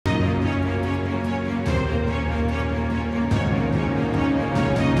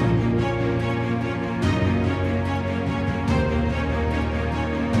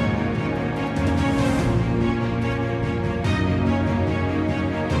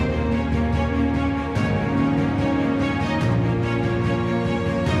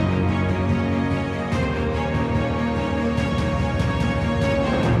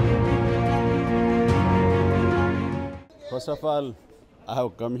First of all, I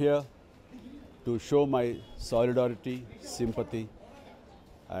have come here to show my solidarity, sympathy,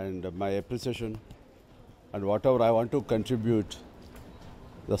 and my appreciation, and whatever I want to contribute,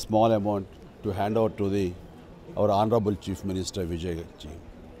 the small amount to hand over to our Honorable Chief Minister Vijay ji.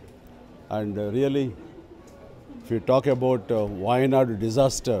 And really, if you talk about Wayanad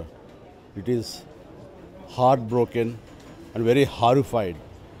disaster, it is heartbroken and very horrified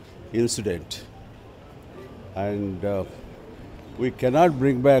incident. And we cannot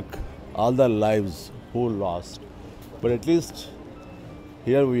bring back all the lives who lost, but at least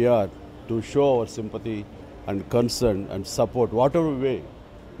here we are to show our sympathy and concern and support whatever way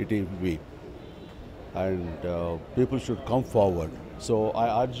it will be. And people should come forward. So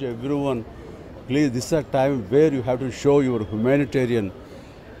I urge everyone, please, this is a time where you have to show your humanitarian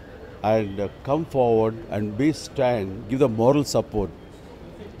and come forward and give the moral support.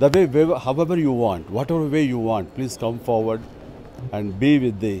 The way, however you want, whatever way you want, please come forward and be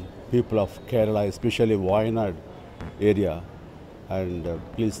with the people of Kerala, especially Wayanad area, and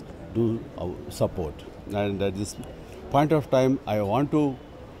please do support. And at this point of time, I want to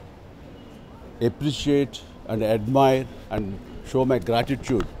appreciate and admire and show my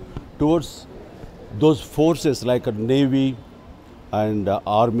gratitude towards those forces like a Navy and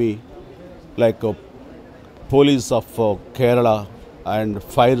Army, like police of Kerala and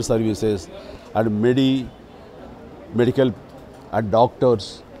fire services and medical and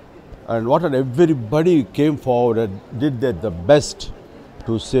doctors, and everybody came forward and did the best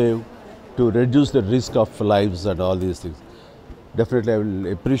to save, to reduce the risk of lives and all these things. Definitely I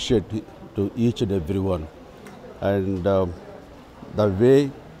will appreciate to each and every one. And the way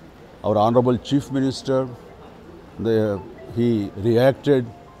our Honorable Chief Minister, he reacted,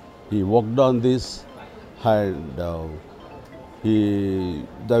 he worked on this, and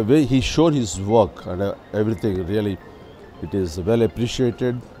the way he showed his work and everything, really, it is well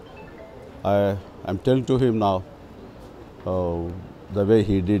appreciated. I'm telling to him now, the way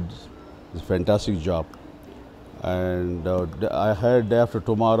he did is a fantastic job. And I heard day after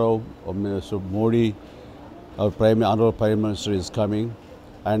tomorrow, Mr. Modi, our Honorable Prime Minister, is coming,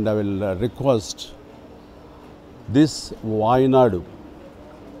 and I will request this Wayanad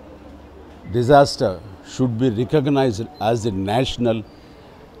disaster should be recognized as a national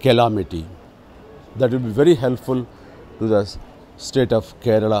calamity. That will be very helpful to the state of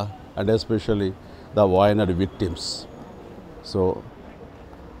Kerala and especially the Wayanad victims. So,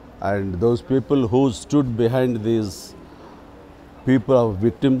 and those people who stood behind these people of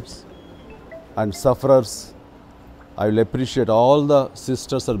victims and sufferers, I will appreciate all the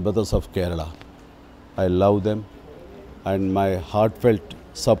sisters and brothers of Kerala. I love them, and my heartfelt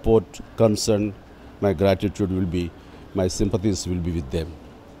support, concern, my gratitude will be, my sympathies will be with them.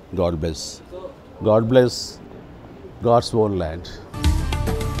 God bless. God bless God's own land.